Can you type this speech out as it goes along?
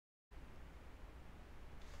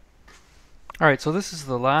All right, so this is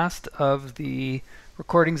the last of the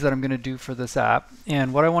recordings that I'm going to do for this app.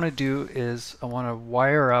 And what I want to do is I want to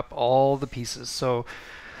wire up all the pieces. So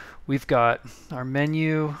we've got our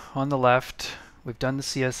menu on the left. We've done the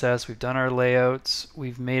CSS. We've done our layouts.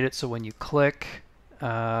 We've made it so when you click,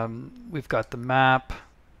 we've got the map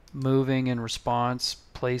moving in response,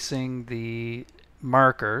 placing the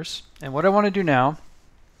markers. And what I want to do now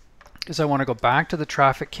is I want to go back to the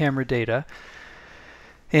traffic camera data,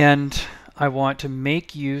 and I want to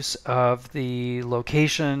make use of the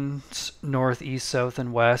locations north, east, south,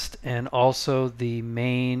 and west, and also the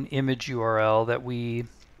main image URL that we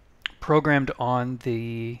programmed on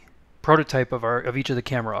the prototype of each of the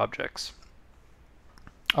camera objects.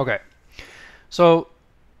 Okay, so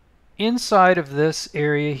inside of this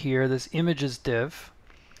area here, this images div,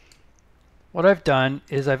 what I've done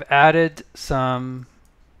is I've added some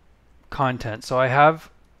content. So I have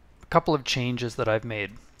a couple of changes that I've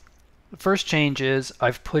made. The first change is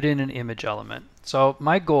I've put in an image element. So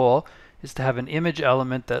my goal is to have an image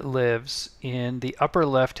element that lives in the upper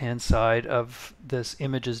left-hand side of this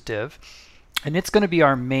images div, and it's going to be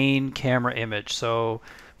our main camera image. So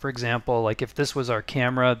for example, like if this was our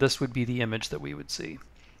camera, this would be the image that we would see.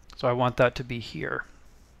 So I want that to be here.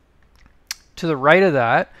 To the right of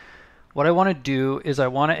that, what I want to do is I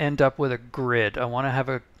want to end up with a grid. I want to have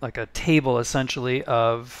a table essentially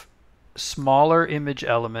of smaller image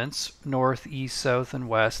elements, north, east, south, and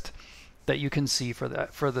west, that you can see for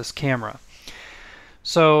this camera.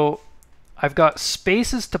 So I've got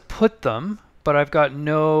spaces to put them, but I've got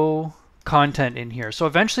no content in here. So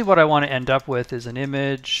eventually what I want to end up with is an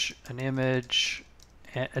image,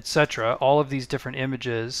 etc. All of these different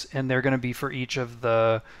images, and they're going to be for each of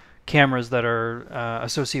the cameras that are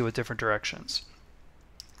associated with different directions.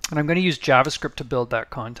 And I'm going to use JavaScript to build that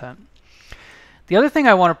content. The other thing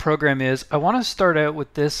I want to program is I want to start out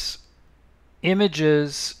with this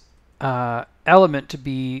images element to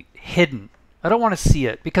be hidden. I don't want to see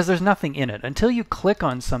it because there's nothing in it. Until you click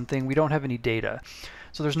on something, we don't have any data.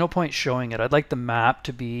 So there's no point showing it. I'd like the map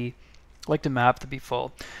to be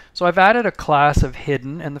full. So I've added a class of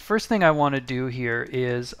hidden, and the first thing I want to do here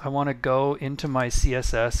is I want to go into my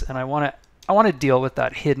CSS and I want to deal with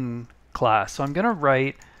that hidden class. So I'm going to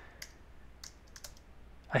write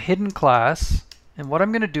a hidden class, and what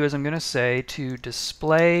I'm going to do is I'm going to say to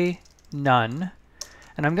display none,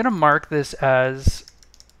 and I'm going to mark this as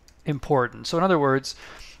important. So in other words,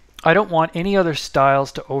 I don't want any other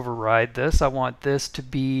styles to override this. I want this to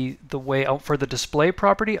be the way, for the display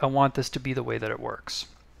property, I want this to be the way that it works.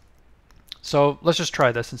 So let's just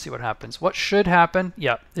try this and see what happens. What should happen?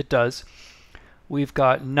 Yeah, it does. We've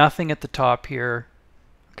got nothing at the top here.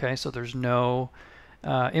 Okay, so there's no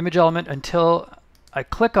image element. Until I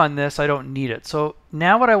click on this, I don't need it. So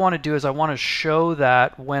now what I want to do is I want to show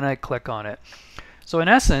that when I click on it. So in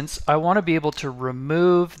essence, I want to be able to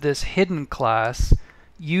remove this hidden class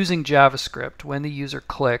using JavaScript. When the user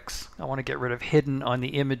clicks, I want to get rid of hidden on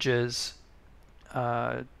the images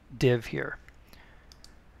div here.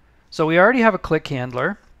 So we already have a click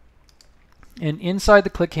handler, and inside the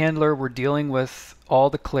click handler we're dealing with all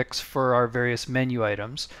the clicks for our various menu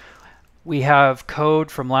items. We have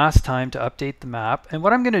code from last time to update the map, and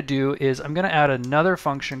what I'm going to do is I'm going to add another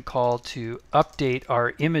function called to update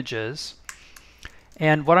our images,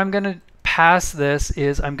 and what I'm going to pass this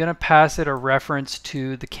is I'm going to pass it a reference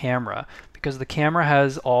to the camera, because the camera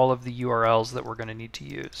has all of the URLs that we're going to need to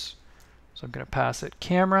use. So I'm going to pass it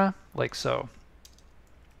camera like so.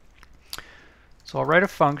 So I'll write a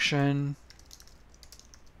function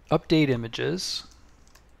update images,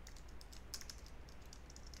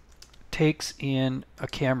 takes in a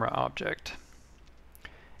camera object,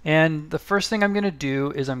 and the first thing I'm going to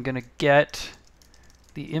do is I'm going to get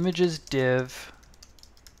the images div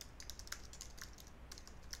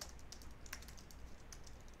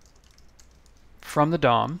from the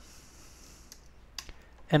DOM,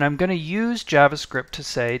 and I'm going to use JavaScript to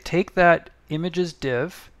say take that images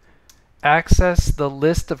div, access the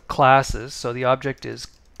list of classes, so the object is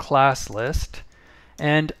class list,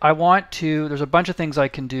 and I want to, there's a bunch of things I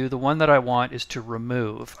can do. The one that I want is to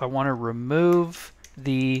remove. I want to remove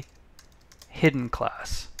the hidden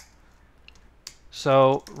class.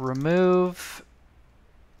 So remove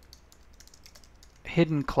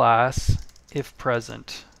hidden class if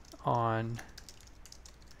present on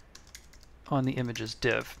the images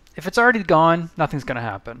div. If it's already gone, nothing's going to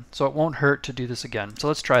happen. So it won't hurt to do this again. So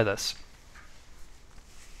let's try this.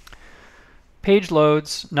 Page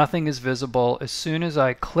loads, nothing is visible. As soon as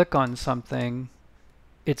I click on something,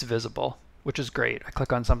 it's visible, which is great. I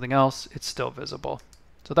click on something else, it's still visible.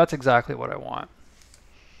 So that's exactly what I want.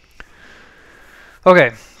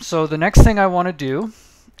 Okay, so the next thing I want to do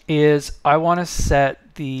is I want to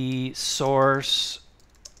set the source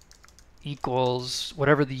equals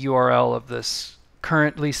whatever the URL of this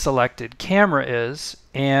currently selected camera is,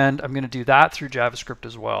 and I'm going to do that through JavaScript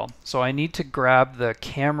as well. So I need to grab the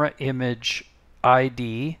camera image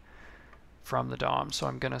ID from the DOM. So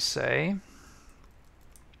I'm going to say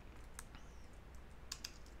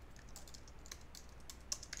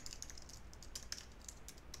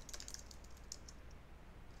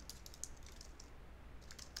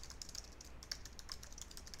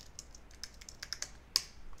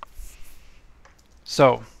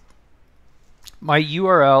so my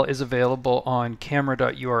URL is available on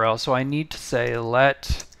camera.url, so I need to say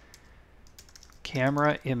let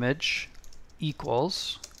camera image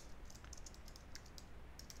equals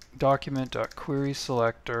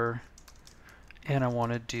document.querySelector, and I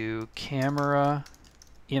want to do camera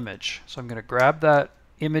image. So I'm going to grab that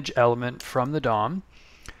image element from the DOM,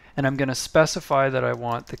 and I'm going to specify that I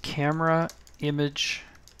want the camera image,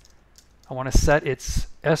 I want to set its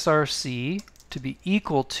src to be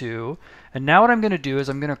equal to, and now what I'm going to do is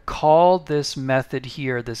I'm going to call this method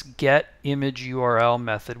here, this getImageURL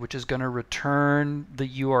method, which is going to return the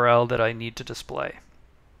URL that I need to display.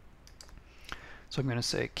 So I'm going to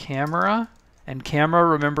say camera, and camera,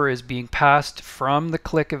 remember, is being passed from the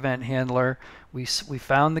click event handler. We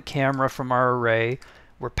found the camera from our array.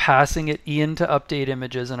 We're passing it into update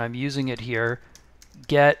images, and I'm using it here,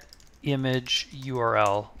 get image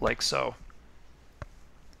URL, like so.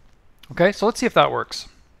 Okay, so let's see if that works.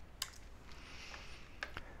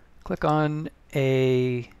 Click on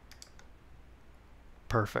a,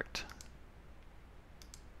 perfect.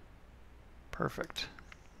 Perfect.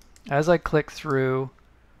 As I click through,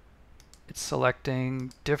 it's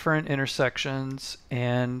selecting different intersections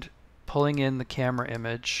and pulling in the camera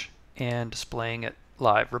image and displaying it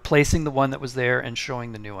live, replacing the one that was there and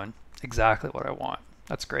showing the new one. Exactly what I want.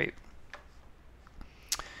 That's great.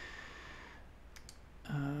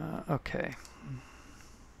 Okay.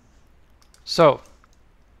 So,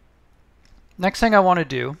 next thing I want to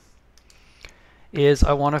do is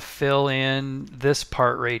I want to fill in this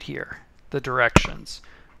part right here, the directions.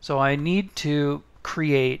 So I need to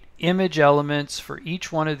create image elements for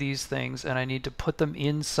each one of these things, and I need to put them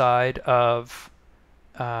inside of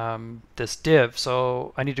this div.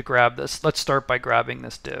 So I need to grab this. Let's start by grabbing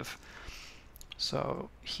this div. So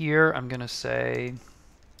here I'm going to say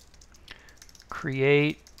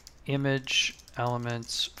create image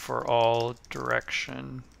elements for all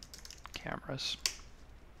direction cameras.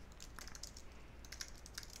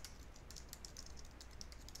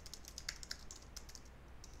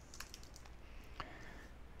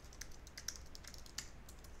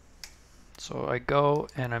 So I go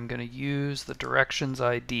and I'm going to use the directions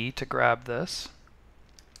ID to grab this.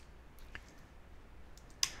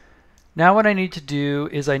 Now what I need to do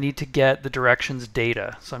is I need to get the directions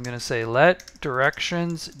data. So I'm going to say let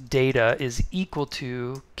directions data is equal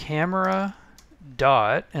to camera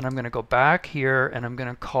dot, and I'm going to go back here and I'm going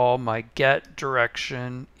to call my get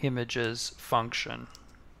direction images function.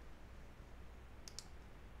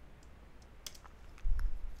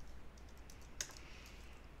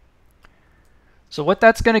 So what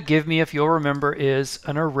that's going to give me, if you'll remember, is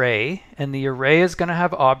an array, and the array is going to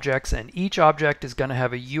have objects, and each object is going to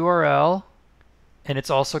have a URL, and it's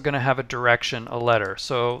also going to have a direction, a letter.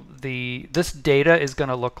 So this data is going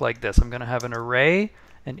to look like this. I'm going to have an array,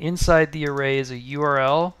 and inside the array is a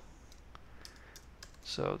URL.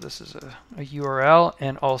 So this is a URL,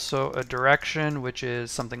 and also a direction, which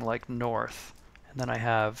is something like north. And then I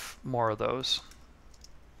have more of those.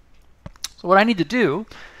 So what I need to do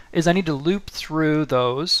is I need to loop through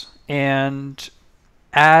those and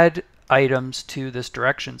add items to this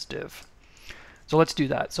directions div. So let's do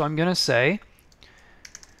that. So I'm going to say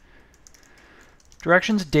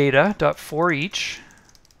directions data.forEach,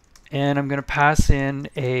 and I'm going to pass in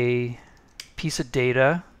a piece of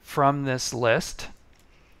data from this list.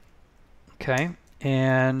 Okay,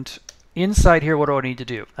 and inside here, what do I need to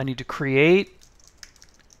do? I need to create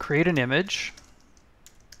an image.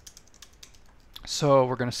 So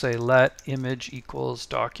we're going to say let image equals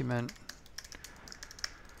document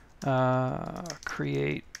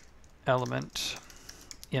create element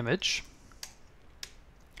image.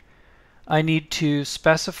 I need to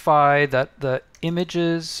specify that the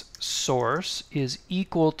image's source is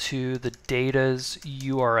equal to the data's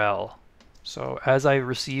URL. So as I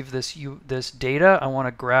receive this data, I want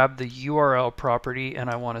to grab the URL property and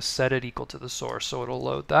I want to set it equal to the source. So it'll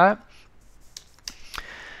load that.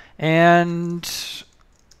 And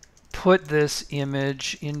put this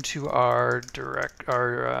image into our directions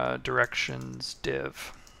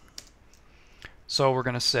div. So we're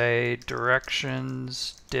going to say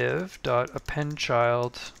directions div dot append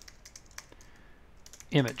child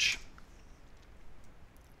image.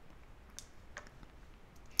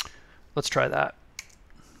 Let's try that.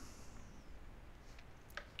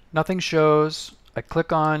 Nothing shows. I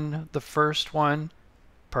click on the first one.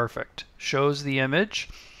 Perfect. Shows the image.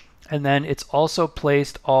 And then it's also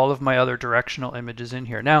placed all of my other directional images in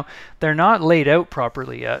here. Now, they're not laid out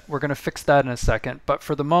properly yet. We're going to fix that in a second. But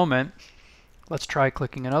for the moment, let's try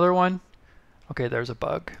clicking another one. Okay, there's a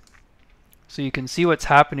bug. So you can see what's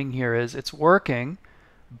happening here is it's working,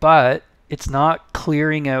 but it's not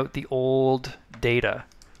clearing out the old data.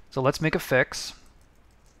 So let's make a fix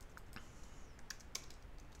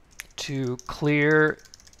to clear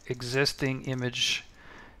existing image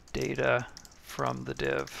data from the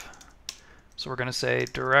div. So we're going to say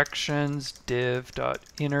directions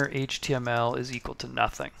div.inner HTML is equal to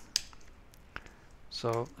nothing.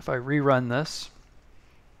 So if I rerun this,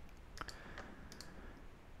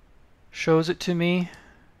 shows it to me,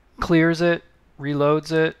 clears it,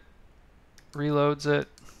 reloads it, reloads it.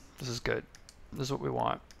 This is good. This is what we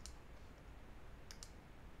want.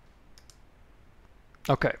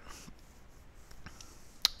 Okay.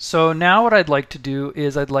 So now what I'd like to do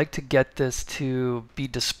is I'd like to get this to be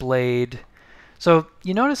displayed. So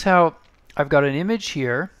you notice how I've got an image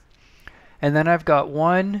here, and then I've got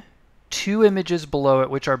two images below it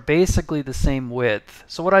which are basically the same width.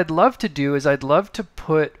 So what I'd love to do is I'd love to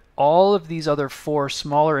put all of these other 4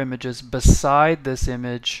 smaller images beside this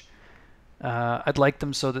image. I'd like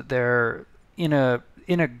them so that they're in a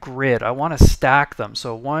grid. I want to stack them.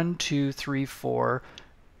 So 1, 2, 3, 4,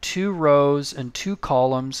 2 rows and 2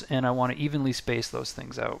 columns, and I want to evenly space those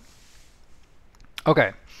things out.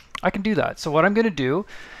 Okay, I can do that. So what I'm going to do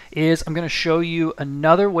is I'm going to show you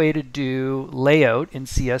another way to do layout in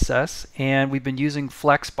CSS, and we've been using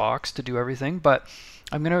Flexbox to do everything, but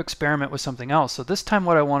I'm going to experiment with something else. So this time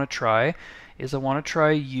what I want to try is I want to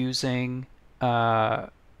try using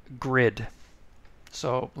grid.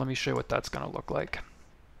 So let me show you what that's going to look like.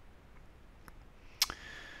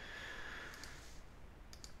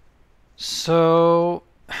 So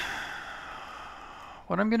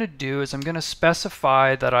what I'm going to do is I'm going to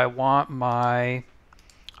specify that I want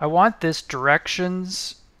this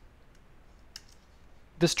directions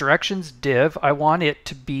div, I want it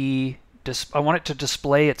to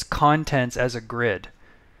display its contents as a grid.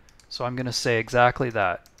 So I'm going to say exactly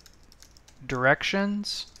that.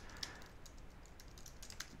 Directions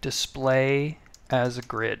display as a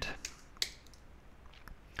grid.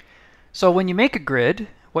 So when you make a grid,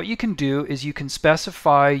 what you can do is you can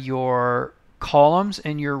specify your columns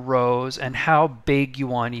and your rows and how big you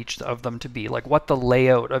want each of them to be, like what the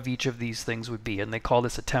layout of each of these things would be, and they call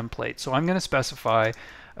this a template. So I'm going to specify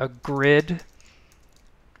a grid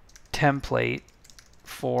template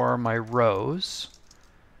for my rows,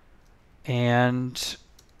 and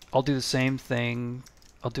I'll do the same thing.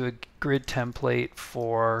 I'll do a grid template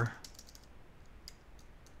for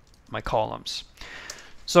my columns.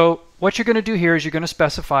 So what you're going to do here is you're going to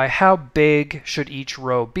specify how big should each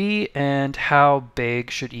row be and how big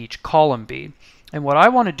should each column be. And what I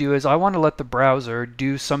want to do is I want to let the browser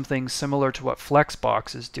do something similar to what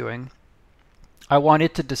Flexbox is doing. I want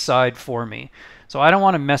it to decide for me. So I don't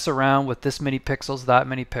want to mess around with this many pixels, that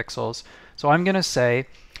many pixels. So I'm going to say,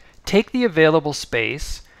 take the available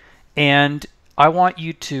space, and I want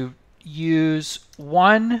you to use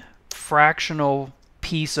one fractional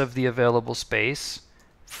piece of the available space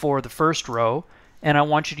for the first row, and I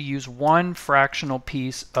want you to use one fractional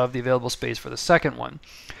piece of the available space for the second one.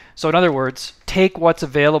 So in other words, take what's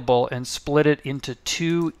available and split it into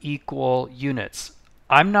 2 equal units.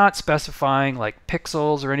 I'm not specifying like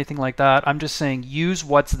pixels or anything like that. I'm just saying use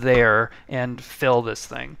what's there and fill this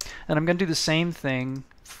thing. And I'm going to do the same thing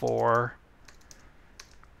for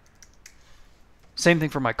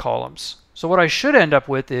my columns. So what I should end up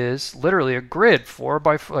with is literally a grid,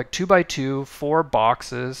 2 by 2, 4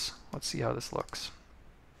 boxes. Let's see how this looks.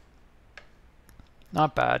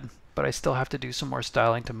 Not bad, but I still have to do some more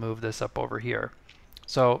styling to move this up over here.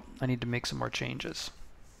 So I need to make some more changes.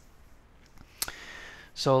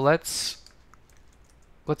 So let's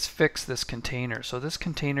fix this container. So this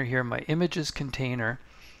container here, my images container,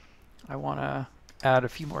 I want to add a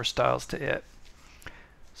few more styles to it.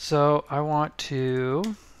 So I want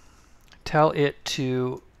to tell it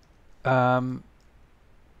to, I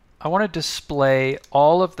want to display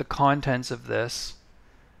all of the contents of this.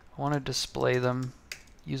 I want to display them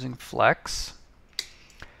using Flex.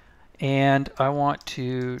 And I want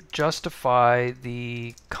to justify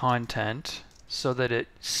the content so that it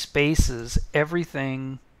spaces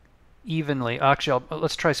everything evenly. Actually,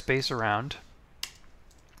 let's try space around.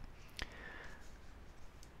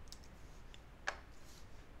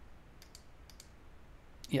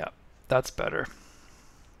 Yeah, that's better.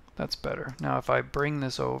 That's better. Now if I bring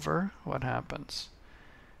this over, what happens?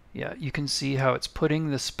 Yeah, you can see how it's putting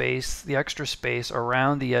the space, the extra space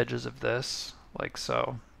around the edges of this, like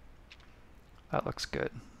so. That looks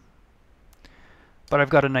good. But I've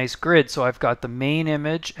got a nice grid, so I've got the main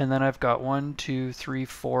image, and then I've got 1, 2, 3,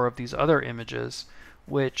 4 of these other images,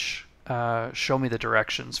 which show me the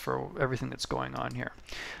directions for everything that's going on here.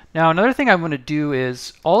 Now another thing I'm going to do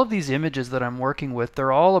is all of these images that I'm working with,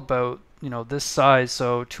 they're all about, you know, this size,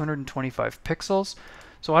 so 225 pixels.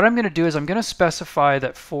 So what I'm going to do is I'm going to specify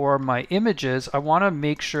that for my images, I want to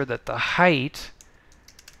make sure that the height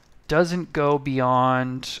doesn't go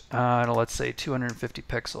beyond, let's say 250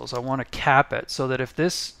 pixels. I want to cap it so that if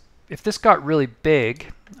this got really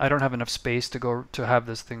big, I don't have enough space to have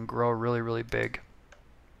this thing grow really big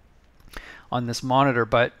on this monitor,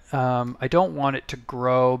 but I don't want it to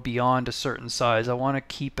grow beyond a certain size. I want to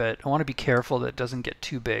keep it, I want to be careful that it doesn't get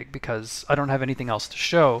too big because I don't have anything else to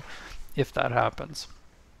show if that happens.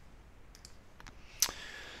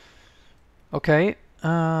 Okay,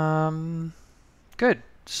 good.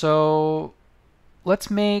 So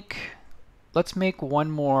let's make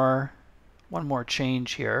one more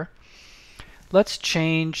change here. Let's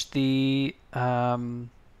change the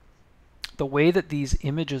way that these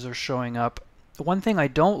images are showing up. The one thing I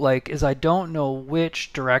don't like is I don't know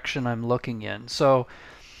which direction I'm looking in. So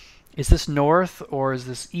is this north or is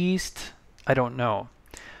this east? I don't know.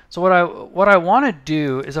 So what I want to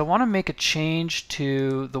do is I want to make a change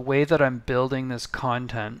to the way that I'm building this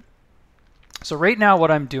content. So right now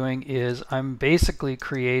what I'm doing is I'm basically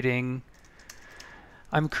creating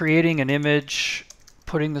an image,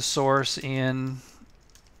 putting the source in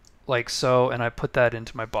like so, and I put that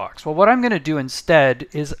into my box. Well, what I'm going to do instead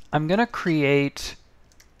is I'm going to create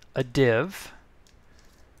a div,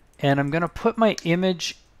 and I'm going to put my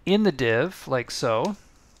image in the div like so,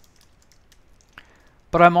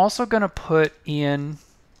 but I'm also going to put in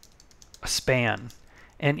a span,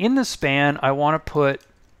 and in the span I want to put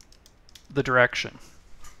the direction.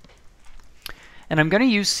 And I'm going to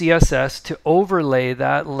use CSS to overlay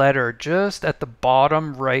that letter just at the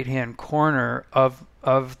bottom right hand corner of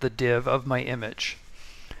the div of my image.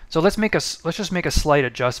 So let's just make a slight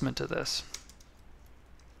adjustment to this.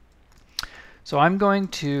 So I'm going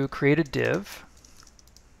to create a div,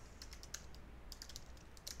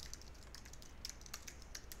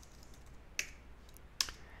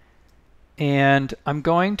 and I'm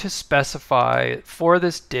going to specify for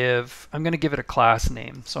this div, I'm going to give it a class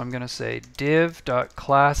name. So I'm going to say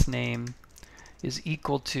div.className is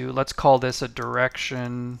equal to, let's call this a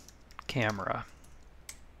direction camera.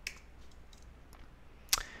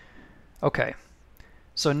 Okay,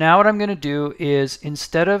 so now what I'm going to do is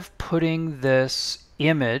instead of putting this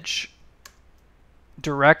image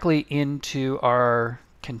directly into our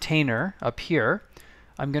container up here,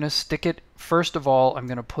 I'm going to stick it, first of all, I'm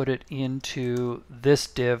going to put it into this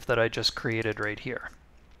div that I just created right here.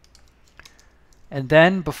 And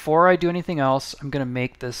then before I do anything else, I'm going to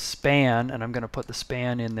make this span, and I'm going to put the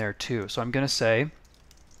span in there too. So I'm going to say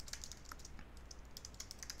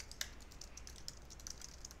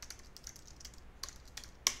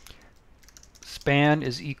span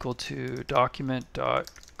is equal to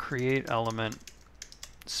document.createElement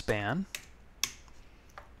span.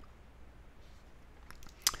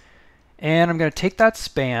 And I'm going to take that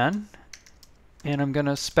span and I'm going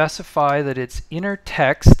to specify that its inner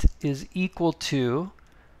text is equal to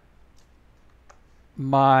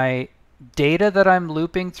my data that I'm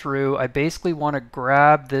looping through. I basically want to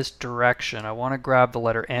grab this direction. I want to grab the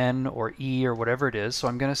letter N or E or whatever it is. So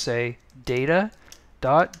I'm going to say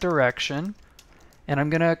data.direction, and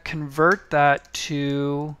I'm going to convert that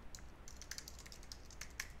to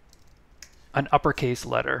an uppercase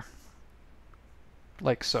letter,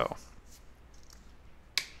 like so.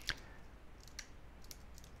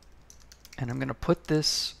 And I'm going to put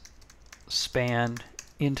this span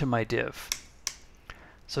into my div.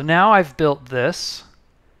 So now I've built this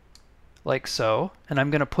like so, and I'm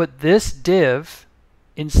going to put this div,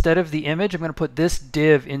 instead of the image, I'm going to put this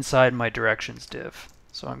div inside my directions div.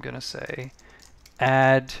 So I'm going to say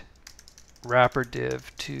add wrapper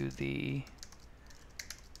div to the,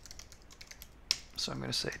 so I'm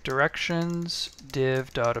going to say directions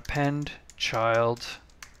div.append child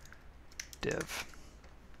div,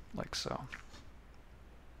 like so.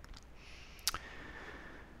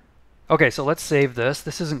 Okay, so let's save this.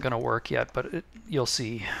 This isn't going to work yet, but you'll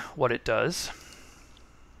see what it does.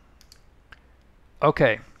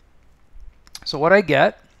 Okay, so what I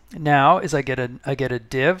get now is I get a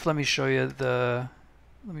div. Let me show you in the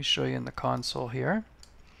console here.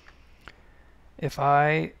 If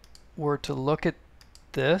I were to look at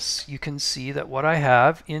this, you can see that what I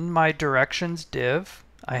have in my directions div,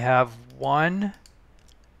 I have 1,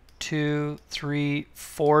 2, 3,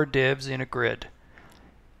 4 divs in a grid.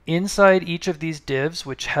 Inside each of these divs,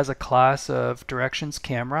 which has a class of directions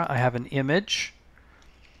camera, I have an image,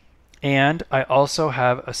 and I also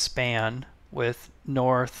have a span with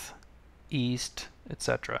north, east,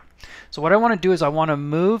 etc. So what I want to do is I want to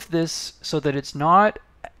move this so that it's not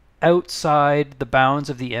outside the bounds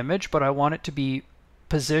of the image, but I want it to be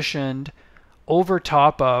positioned over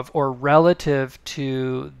top of or relative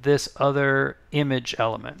to this other image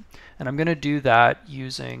element. And I'm going to do that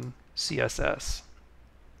using CSS.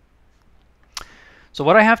 So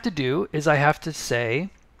what I have to do is I have to say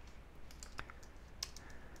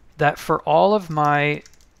that for all of my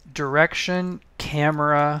direction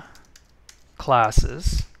camera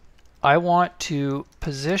classes, I want to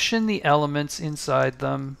position the elements inside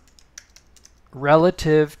them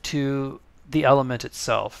relative to the element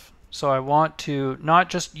itself. So I want to not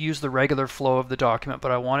just use the regular flow of the document,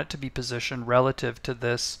 but I want it to be positioned relative to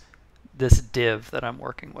this div that I'm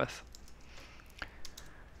working with.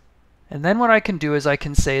 And then what I can do is I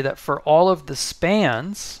can say that for all of the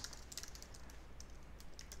spans,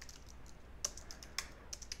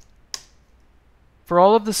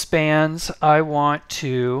 I want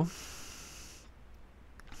to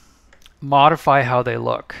modify how they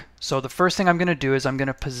look. So the first thing I'm going to do is I'm going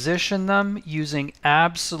to position them using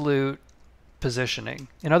absolute positioning.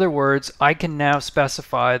 In other words, I can now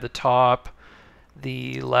specify the top,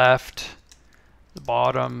 the left, the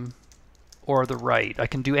bottom, or the right. I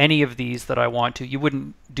can do any of these that I want to. You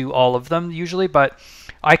wouldn't do all of them usually, but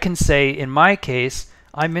I can say in my case,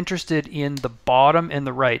 I'm interested in the bottom and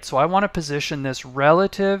the right. So I want to position this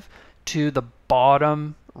relative to the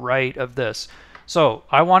bottom right of this. So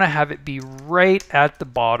I want to have it be right at the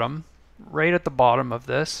bottom of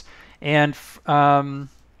this, and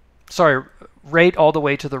right all the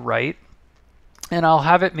way to the right. And I'll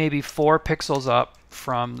have it maybe 4 pixels up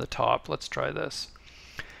from the top. Let's try this.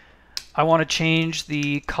 I want to change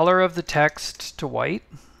the color of the text to white.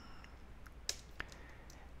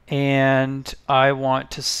 And I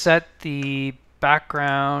want to set the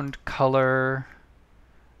background color.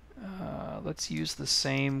 Let's use the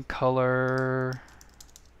same color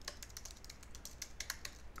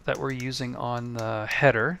that we're using on the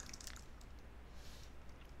header.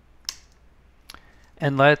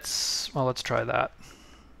 And let's try that.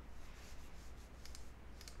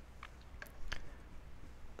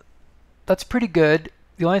 That's pretty good.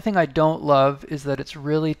 The only thing I don't love is that it's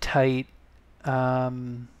really tight.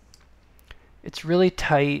 It's really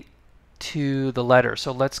tight to the letter.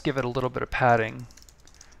 So let's give it a little bit of padding.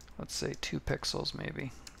 Let's say 2 pixels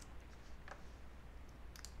maybe.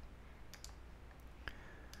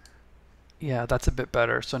 Yeah, that's a bit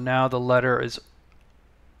better. So now the letter is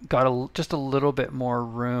got just a little bit more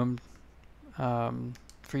room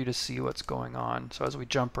for you to see what's going on. So as we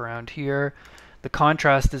jump around here, the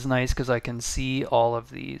contrast is nice because I can see all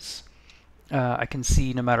of these. I can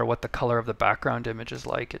see no matter what the color of the background image is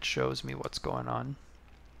like, it shows me what's going on.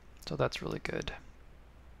 So that's really good.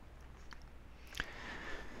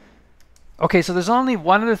 Okay, so there's only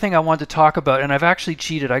one other thing I want to talk about, and I've actually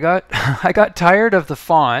cheated. I got tired of the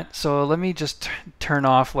font, so let me just turn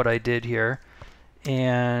off what I did here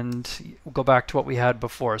and we'll go back to what we had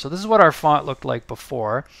before. So this is what our font looked like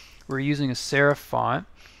before. We're using a serif font,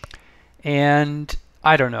 and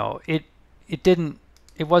I don't know, it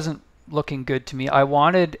wasn't looking good to me. I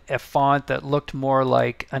wanted a font that looked more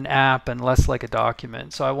like an app and less like a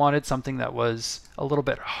document. So I wanted something that was a little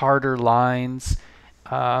bit harder lines.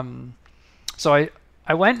 So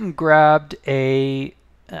I went and grabbed a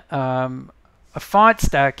font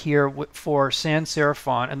stack here for sans serif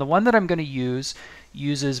font, and the one that I'm going to use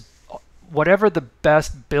uses whatever the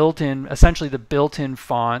best built-in, essentially the built-in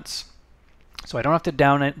fonts. So I don't have to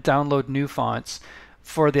download new fonts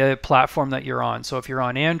for the platform that you're on. So if you're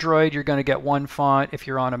on Android, you're going to get one font. If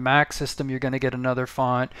you're on a Mac system, you're going to get another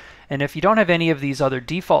font. And if you don't have any of these other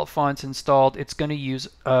default fonts installed, it's going to use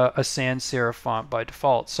a sans serif font by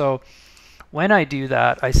default. So when I do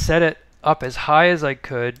that, I set it up as high as I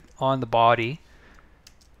could on the body,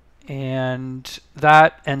 and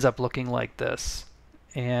that ends up looking like this,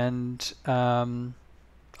 and a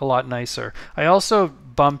lot nicer. I also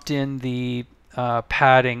bumped in the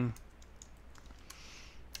padding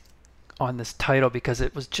on this title because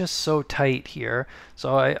it was just so tight here.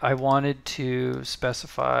 So I wanted to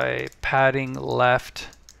specify padding left.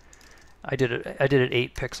 I did it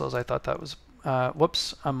 8 pixels. I thought that was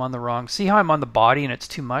whoops, I'm on the wrong. See how I'm on the body and it's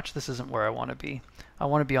too much? This isn't where I want to be. I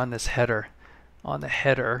want to be on this header. On the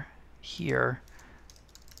header here,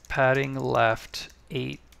 padding left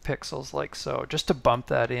 8 pixels like so, just to bump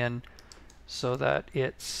that in so that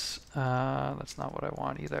it's, that's not what I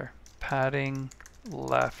want either. Padding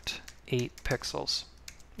left 8 pixels,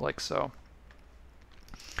 like so.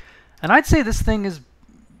 And I'd say this thing is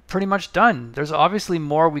pretty much done. There's obviously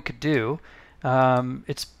more we could do.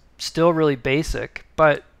 It's still really basic,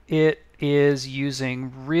 but it is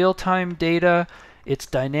using real-time data. It's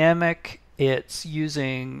dynamic. It's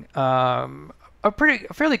using a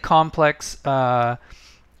fairly complex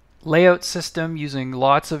layout system using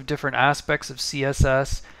lots of different aspects of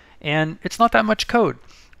CSS, and it's not that much code,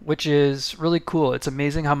 which is really cool. It's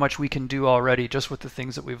amazing how much we can do already just with the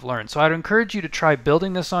things that we've learned. So I'd encourage you to try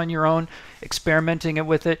building this on your own, experimenting it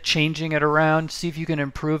with it, changing it around, see if you can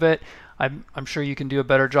improve it. I'm sure you can do a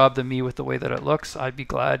better job than me with the way that it looks. I'd be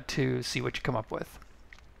glad to see what you come up with.